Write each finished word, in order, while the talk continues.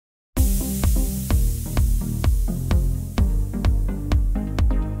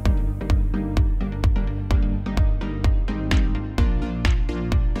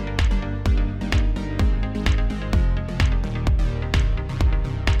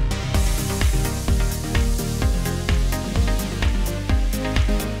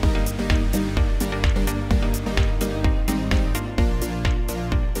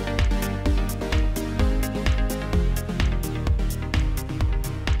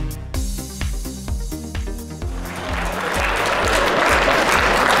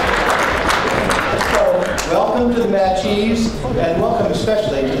welcome to the Matchees, and welcome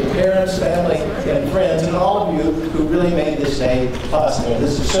especially to the parents, family, and friends, and all of you who really made this day possible.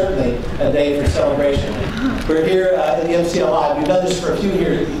 This is certainly a day for celebration. We're here at the MCL Live. We've done this for a few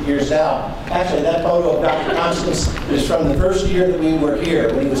years now. Actually, that photo of Dr. Constance is from the first year that we were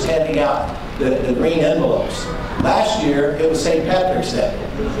here, when he was handing out the green envelopes. Last year, it was St. Patrick's Day.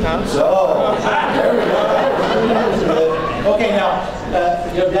 So, there we go. That was good. Okay, now,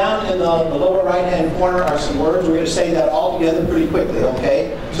 down in the lower right-hand corner are some words. We're going to say that all together pretty quickly,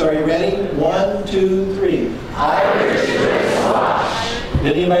 okay? So are you ready? 1, 2, 3. Irish squash.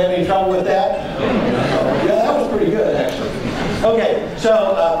 Did anybody have any trouble with that? Yeah, that was pretty good, actually. Okay,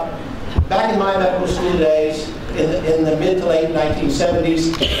 so back in my medical school days, in the mid to late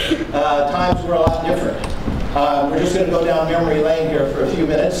 1970s, times were a lot different. We're just going to go down memory lane here for a few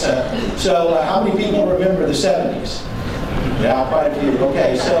minutes. So how many people remember the 70s? Yeah, quite a few.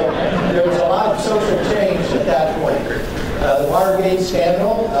 Okay, so there was a lot of social change at that point. The Watergate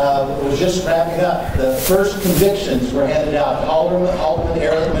scandal was just wrapping up. The first convictions were handed out to Haldeman,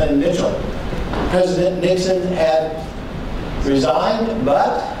 Ehrlichman, and Mitchell. President Nixon had resigned,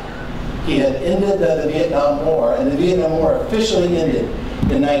 but he had ended the Vietnam War, and the Vietnam War officially ended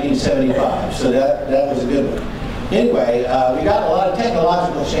in 1975, so that was a good one. Anyway, we got a lot of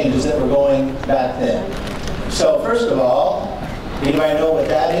technological changes that were going back then. So first of all, anybody know what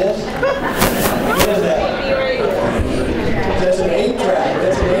that is? What is that? That's an 8-track.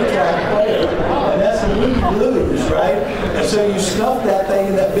 That's an 8-track player. And that's the blues, right? And so you stuffed that thing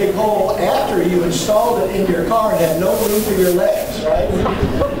in that big hole after you installed it in your car and had no room for your legs, right?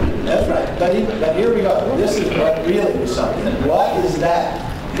 That's right. But here we go. This is what really was something. What is that?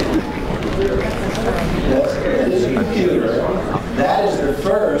 That is a computer. That is their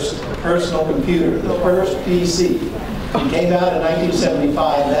first personal computer, the first PC. It came out in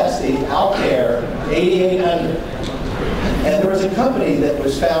 1975. That's the Altair 8800. And there was a company that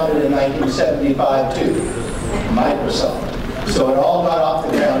was founded in 1975 too, Microsoft. So it all got off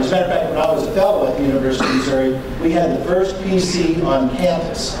the ground. As a matter of fact, when I was a fellow at the University of Missouri, we had the first PC on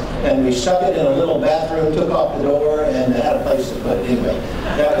campus. And we stuck it in a little bathroom, took off the door, and had a place to put it anyway.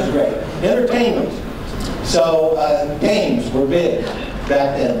 That was great. Entertainment. So games were big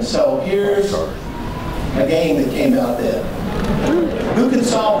back then. So here's a game that came out then. Who can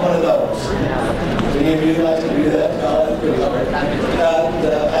solve one of those? Any of you like to do that? No, that's pretty hard.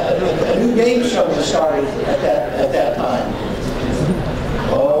 A new game show was started at that time.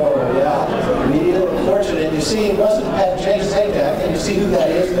 Oh, yeah. Immediately fortunate. You see, it wasn't Pat J. Sajak. Can you see who that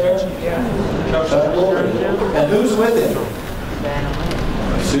is there? Yeah. And who's with him?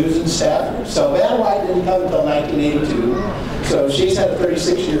 Susan Stafford. So Van White didn't come until 1982. So she's had a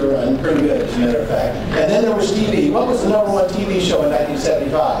 36-year run. Pretty good, as a matter of fact. And then there was TV. What was the #1 TV show in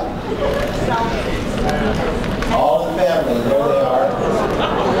 1975? All in the Family. There they are.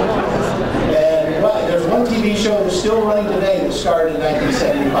 And well, there's one TV show that's still running today that started in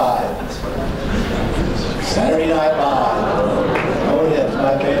 1975. Saturday Night Live. Oh, yes,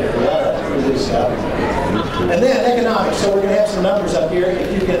 my favorite. Yeah, that's really stuff. And then economics. So we're going to have some numbers up here.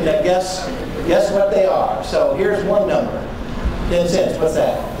 If you can guess what they are. So here's one number. 10 cents. What's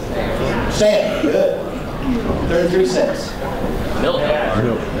that? Sand. Good. 33 cents. Milk.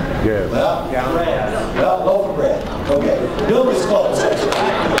 Yeah. Well, loaf of bread. Okay. Milk is close.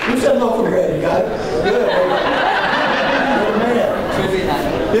 Who said loaf of bread? You got it? Good. Good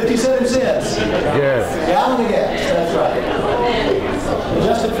man. 57 cents. Yes. Gallon of gas. That's right.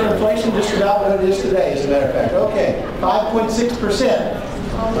 Adjusted for inflation, just about what it is today, as a matter of fact. Okay. 5.6%.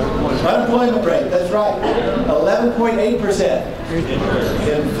 Unemployment rate. That's right. 11.8%.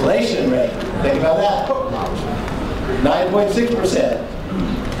 Inflation rate. Think about that. 9.6%.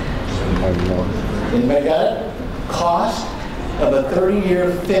 Anybody got it? Cost of a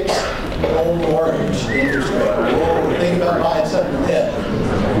 30-year fixed home mortgage interest rate. Whoa, think about buying something then.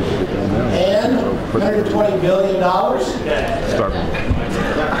 And $120 billion?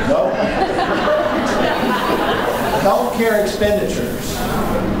 No. Healthcare expenditures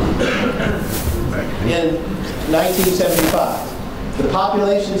in 1975. The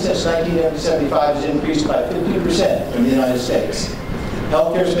population since 1975 has increased by 50% in the United States.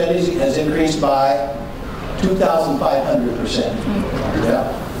 Healthcare spending has increased by 2,500%. Yeah,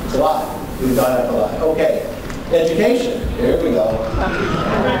 it's a lot. We've gone up a lot. Okay, education. Here we go.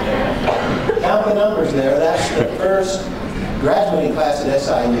 Count the numbers there. That's the first graduating class at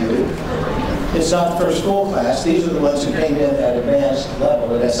SIU. It's not the first full class. These are the ones who came in at advanced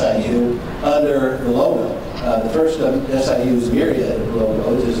level at SIU under the logo. The first of SIU's myriad of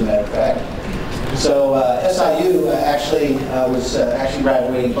logos, as a matter of fact. So SIU actually was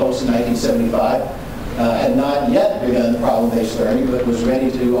graduating folks in 1975. had not yet begun problem-based learning, but was ready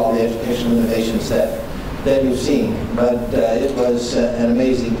to do all the educational innovations that you've seen. But it was an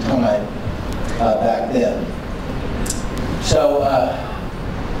amazing time back then. So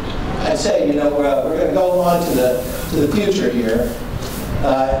I'd say, you know, we're going to go on to the future here.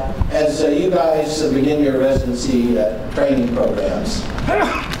 As you guys begin your residency training programs,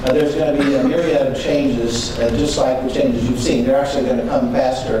 there's going to be a myriad of changes, just like the changes you've seen. They're actually going to come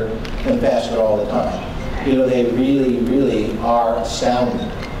faster and faster all the time. You know, they really, really are astounding.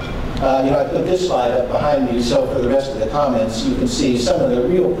 You know, I put this slide up behind me, so for the rest of the comments, you can see some of the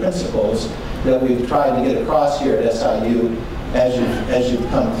real principles that we've tried to get across here at SIU as you've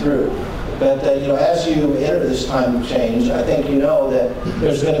come through. But you know, as you enter this time of change, I think you know that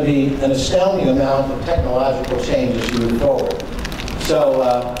there's going to be an astounding amount of technological change as you move forward. So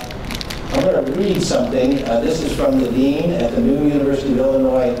I'm going to read something. This is from the dean at the new University of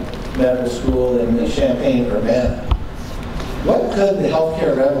Illinois Medical School in Champaign-Urbana. What could the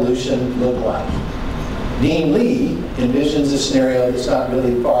healthcare revolution look like? Dean Lee envisions a scenario that's not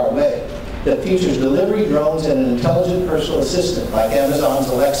really far away, that features delivery drones and an intelligent personal assistant like Amazon's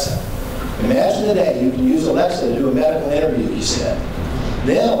Alexa. Imagine a day you can use Alexa to do a medical interview, he said.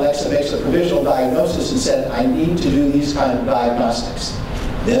 Then Alexa makes a provisional diagnosis and said, I need to do these kind of diagnostics.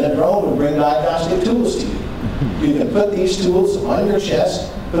 Then a drone will bring diagnostic tools to you. You can put these tools on your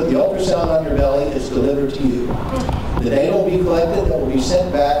chest, put the ultrasound on your belly, it's delivered to you. The data will be collected that will be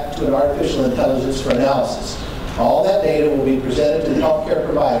sent back to an artificial intelligence for analysis. All that data will be presented to the healthcare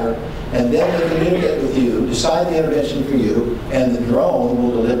provider, and then they communicate with you, decide the intervention for you, and the drone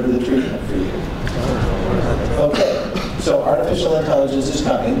will deliver the treatment for you. Okay, so artificial intelligence is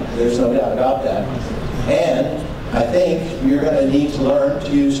coming. There's no doubt about that. And I think you're going to need to learn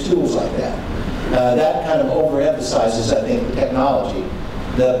to use tools like that. That kind of overemphasizes, I think, the technology.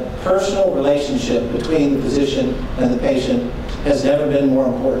 The personal relationship between the physician and the patient has never been more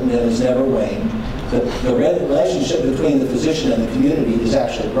important and has never waned. The relationship between the physician and the community is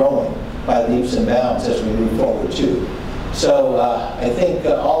actually growing by leaps and bounds as we move forward too. So I think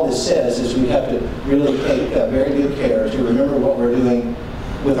all this says is we have to really take very good care to remember what we're doing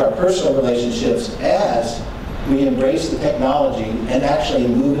with our personal relationships as we embrace the technology and actually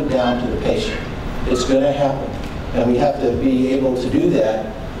move it down to the patient. It's going to happen. And we have to be able to do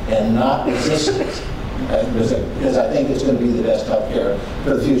that and not resist it. Because I think it's going to be the best health care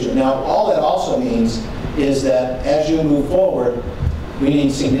for the future. Now, all that also means is that as you move forward, we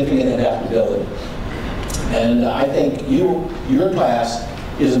need significant adaptability. And I think your class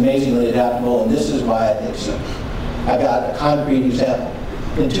is amazingly adaptable, and this is why I think so. I got a concrete example.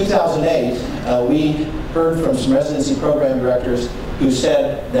 In 2008, we heard from some residency program directors who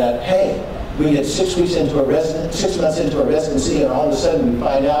said that, hey, we get 6 months into a residency, and all of a sudden we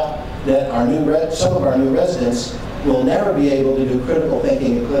find out that some of our new residents will never be able to do critical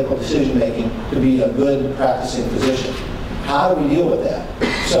thinking and clinical decision making to be a good practicing physician. How do we deal with that?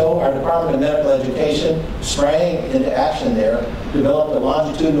 So our Department of Medical Education sprang into action there, developed a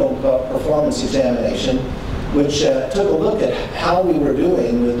longitudinal performance examination, which took a look at how we were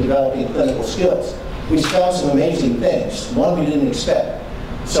doing with developing clinical skills. We found some amazing things, one we didn't expect.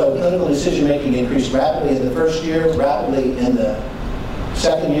 So clinical decision making increased rapidly in the first year, rapidly in the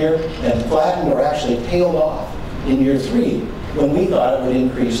second year, and flattened or actually tailed off in year 3 when we thought it would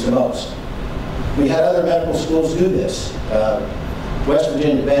increase the most. We had other medical schools do this. West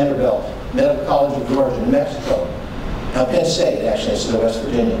Virginia, Vanderbilt, Medical College of Georgia, New Mexico, Penn State, actually, instead of West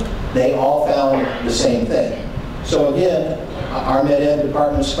Virginia. They all found the same thing. So again, our Med Ed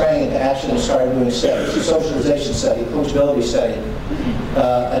department sprang into action and started doing studies, a socialization study, coachability study,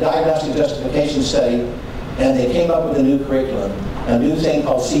 a diagnostic justification study, and they came up with a new curriculum, a new thing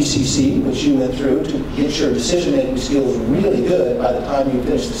called CCC, which you went through to get your decision-making skills really good by the time you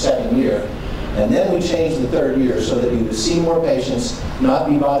finish the second year. And then we changed the third year so that you would see more patients, not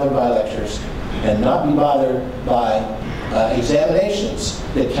be bothered by lectures, and not be bothered by examinations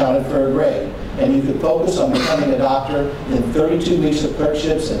that counted for a grade. And you could focus on becoming a doctor in 32 weeks of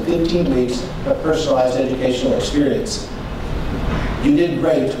clerkships and 15 weeks of personalized educational experience. You did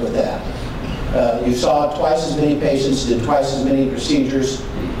great with that. You saw twice as many patients, did twice as many procedures,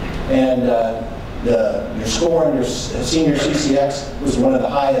 and your score on your senior CCX was one of the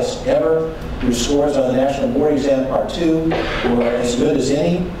highest ever. Your scores on the National Board Exam Part 2 were as good as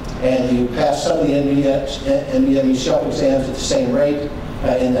any, and you passed some of the NBME shelf exams at the same rate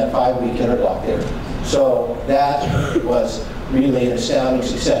in that 5-week interblock there. So that was really an astounding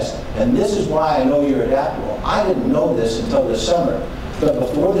success. And this is why I know you're adaptable. I didn't know this until this summer. But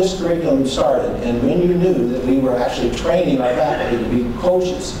before this curriculum started, and when you knew that we were actually training our faculty to be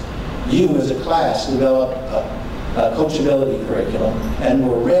coaches, you as a class developed a coachability curriculum, and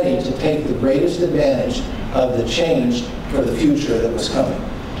were ready to take the greatest advantage of the change for the future that was coming.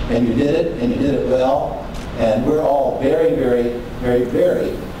 And you did it, and you did it well, and we're all very, very, very,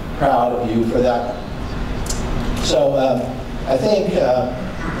 very proud of you for that one. So I think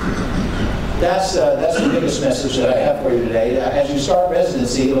that's the biggest message that I have for you today. As you start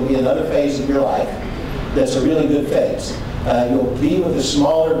residency, it'll be another phase of your life that's a really good phase. You'll be with a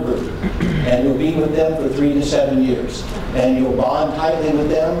smaller group, and you'll be with them for 3 to 7 years. And you'll bond tightly with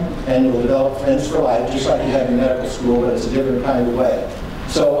them, and you'll develop friends for life, just like you have in medical school, but it's a different kind of way.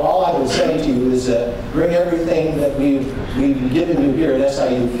 So all I would say to you is bring everything that we've given you here at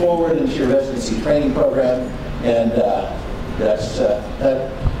SIU forward into your residency training program, and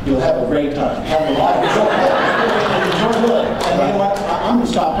you'll have a great time. Have a lot of fun. And you know what? I'm going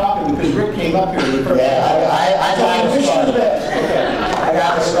to stop talking because Rick came up here with the first. Yeah, I got to start. Okay. I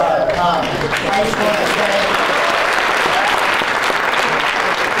got to start. I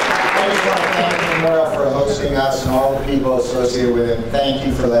just want to thank Memorial for hosting us and all the people associated with it. Thank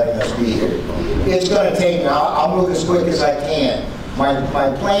you for letting us be here. It's going to take, I'll move as quick as I can. My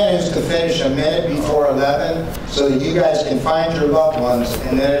plan is to finish a minute before 11 so that you guys can find your loved ones,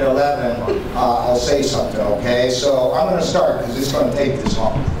 and then at 11 I'll say something, okay? So I'm going to start because it's going to take this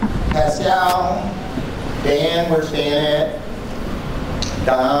long. Pascal, Dan, where's Dan at?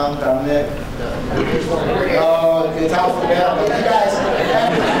 Dominic. Oh, it's alphabetical. You guys,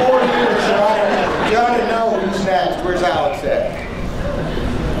 after 4 years, you ought to know who's next. Where's Alex at?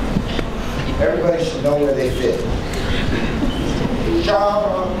 Everybody should know where they fit.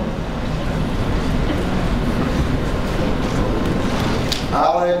 John,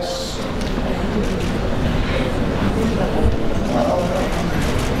 Alex,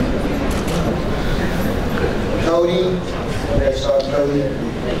 Cody, I saw Cody,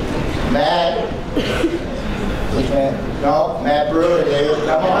 Matt, which Matt? No, Matt Brewer, David,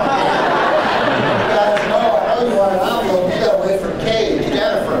 come on. You guys know, I know you want an envelope, you gotta wait for Kate,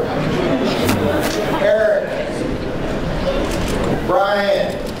 Jennifer, Eric,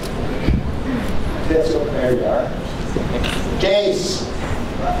 Brian, there you are, Case,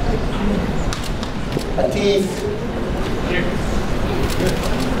 Atif,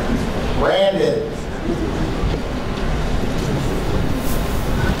 Brandon,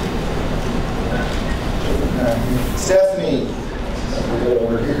 Stephanie,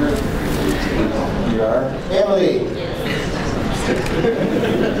 over here, you are, Emily,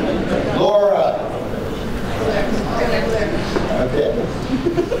 Laura, okay,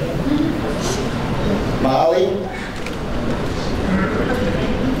 Molly,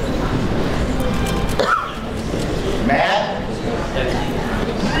 Matt,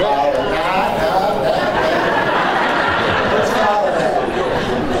 let's follow that.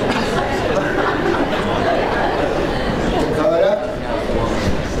 Dakota,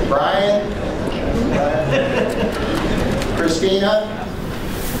 Brian, Christina,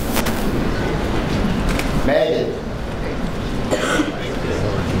 Megan.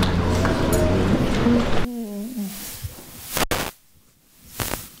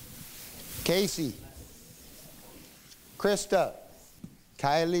 Casey, Krista,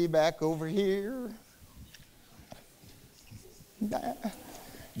 Kylie back over here,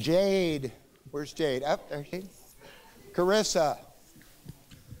 Jade, where's Jade? Up there, Jade. Carissa,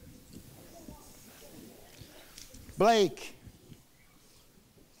 Blake,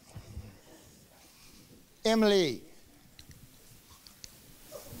 Emily,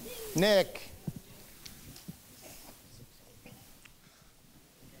 Nick,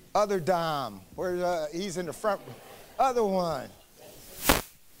 other Dom, where's he's in the front, other one.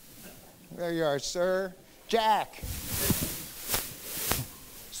 There you are, sir. Jack,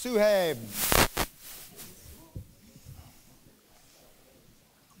 Suhaib,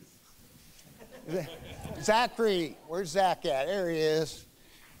 Zachary, where's Zach at? There he is.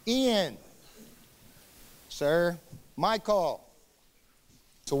 Ian, sir. Michael.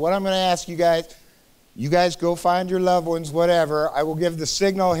 So what I'm going to ask you guys go find your loved ones, whatever. I will give the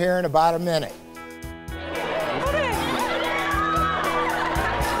signal here in about a minute.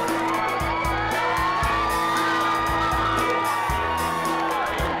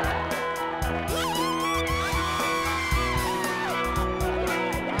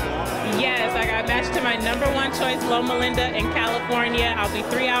 Yes, I got matched to my #1 choice, Loma Linda in California. I'll be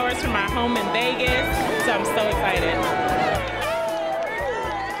 3 hours from my home in Vegas, so I'm so excited.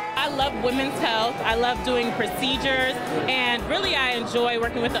 I love women's health. I love doing procedures, and really I enjoy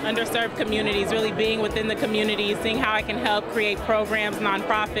working with the underserved communities, really being within the community, seeing how I can help create programs,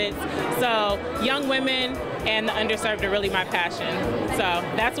 nonprofits. So young women, and the underserved are really my passion. So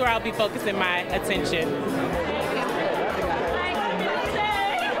that's where I'll be focusing my attention.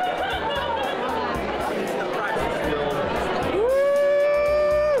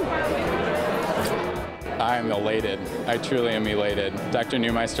 I'm elated. I truly am elated. Dr.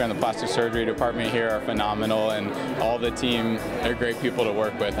 Neumeister and the plastic surgery department here are phenomenal, and all the team are great people to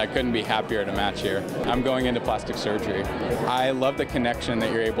work with. I couldn't be happier to match here. I'm going into plastic surgery. I love the connection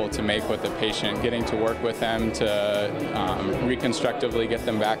that you're able to make with the patient, getting to work with them to reconstructively get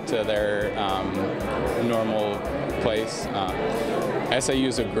them back to their normal place. SIU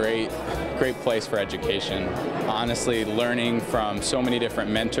is a great place for education. Honestly, learning from so many different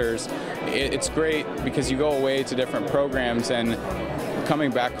mentors. It's great because you go away to different programs, and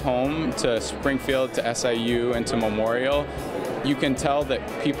coming back home to Springfield, to SIU, and to Memorial, you can tell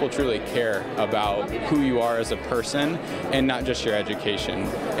that people truly care about who you are as a person and not just your education.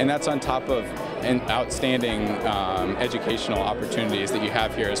 And that's on top of outstanding educational opportunities that you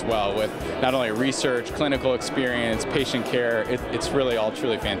have here as well, with not only research, clinical experience, patient care. It's really all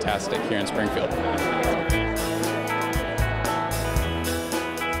truly fantastic here in Springfield.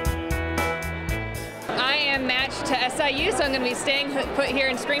 I am matched to SIU, so I'm going to be staying put here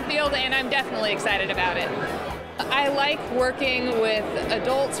in Springfield, and I'm definitely excited about it. I like working with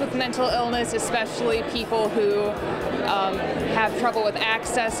adults with mental illness, especially people who have trouble with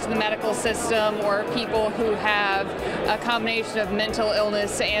access to the medical system, or people who have a combination of mental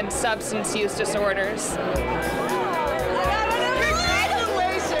illness and substance use disorders.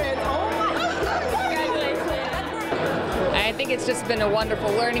 I think it's just been a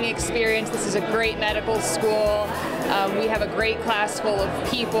wonderful learning experience. This is a great medical school. We have a great class full of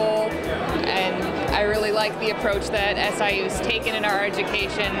people, and I really like the approach that SIU's taken in our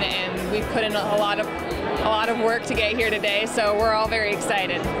education, and we've put in a lot of work to get here today, so we're all very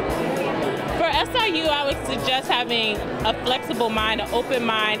excited. For SIU, I would suggest having a flexible mind, an open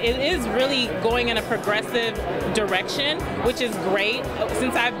mind. It is really going in a progressive direction, which is great.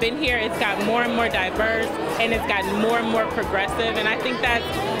 Since I've been here, it's gotten more and more diverse, and it's gotten more and more progressive. And I think that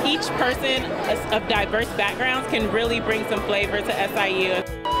each person of diverse backgrounds can really bring some flavor to SIU.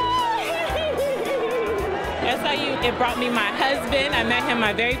 SIU, it brought me my husband. I met him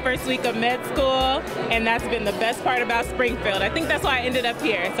my very first week of med school, and that's been the best part about Springfield. I think that's why I ended up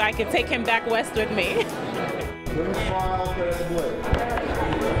here, so I could take him back west with me.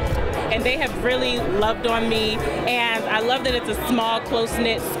 And they have really loved on me, and I love that it's a small,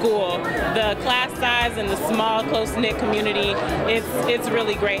 close-knit school. The class size and the small, close-knit community, it's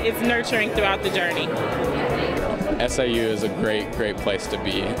really great. It's nurturing throughout the journey. SIU is a great place to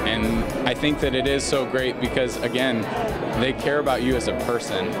be, and I think that it is so great because, again, they care about you as a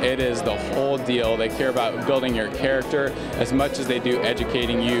person. It is the whole deal. They care about building your character as much as they do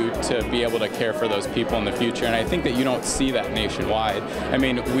educating you to be able to care for those people in the future, and I think that you don't see that nationwide. I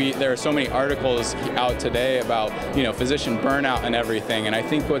mean, there are so many articles out today about, physician burnout and everything, and I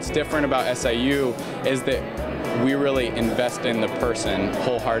think what's different about SIU is that we really invest in the person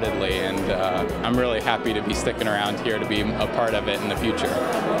wholeheartedly, and I'm really happy to be sticking around here to be a part of it in the future.